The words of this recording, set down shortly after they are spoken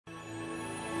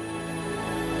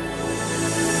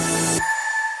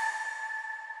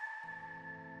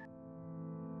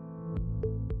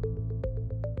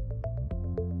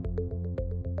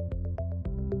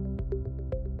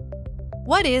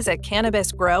What is a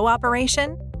cannabis grow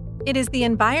operation? It is the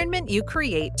environment you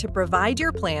create to provide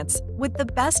your plants with the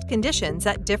best conditions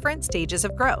at different stages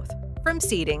of growth, from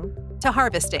seeding to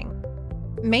harvesting.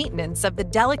 Maintenance of the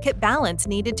delicate balance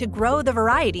needed to grow the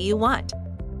variety you want.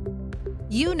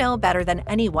 You know better than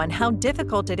anyone how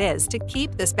difficult it is to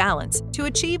keep this balance to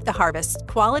achieve the harvest's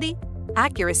quality,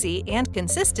 accuracy, and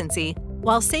consistency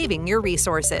while saving your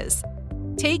resources.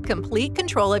 Take complete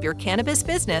control of your cannabis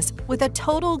business with a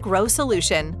TOTALgrow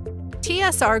Solution.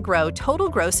 TSRgrow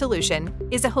TOTALgrow Solution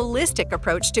is a holistic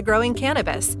approach to growing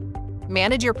cannabis.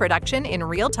 Manage your production in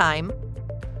real time,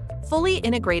 fully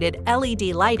integrated LED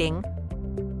lighting,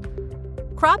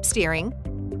 crop steering,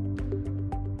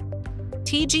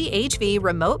 TGHV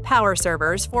remote power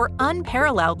servers for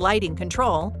unparalleled lighting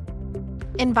control,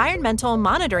 environmental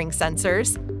monitoring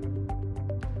sensors,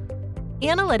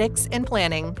 analytics and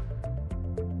planning.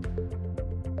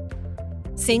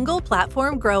 Single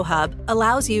Platform GROWHub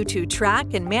allows you to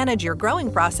track and manage your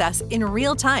growing process in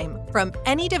real time from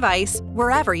any device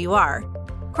wherever you are.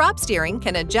 Crop steering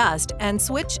can adjust and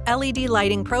switch LED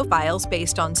lighting profiles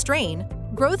based on strain,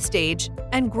 growth stage,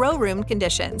 and grow room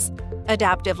conditions.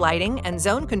 Adaptive lighting and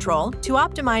zone control to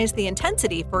optimize the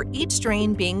intensity for each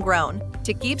strain being grown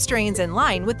to keep strains in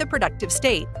line with the productive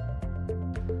state.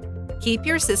 Keep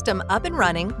your system up and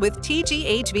running with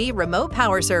TGHV remote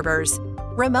power servers.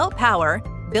 Remote power,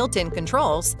 built-in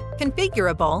controls,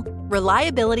 configurable,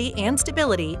 reliability and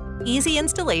stability, easy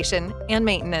installation and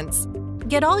maintenance.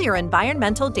 Get all your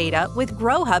environmental data with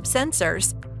GROWHub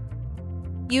sensors.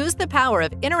 Use the power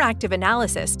of interactive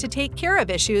analysis to take care of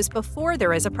issues before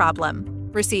there is a problem.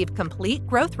 Receive complete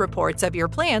growth reports of your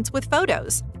plants with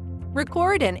photos.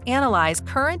 Record and analyze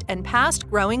current and past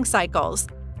growing cycles.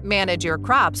 Manage your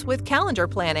crops with calendar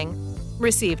planning.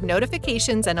 Receive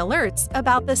notifications and alerts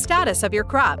about the status of your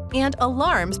crop and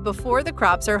alarms before the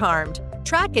crops are harmed.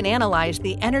 Track and analyze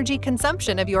the energy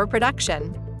consumption of your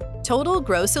production.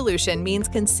 TOTALgrow Solution means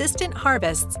consistent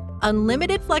harvests,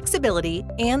 unlimited flexibility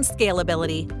and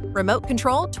scalability, remote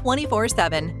control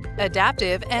 24/7,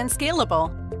 adaptive and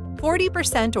scalable,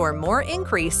 40% or more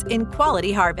increase in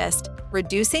quality harvest,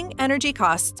 reducing energy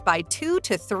costs by 2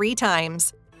 to 3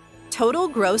 times.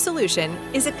 TOTALgrow Solution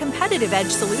is a competitive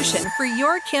edge solution for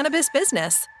your cannabis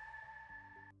business.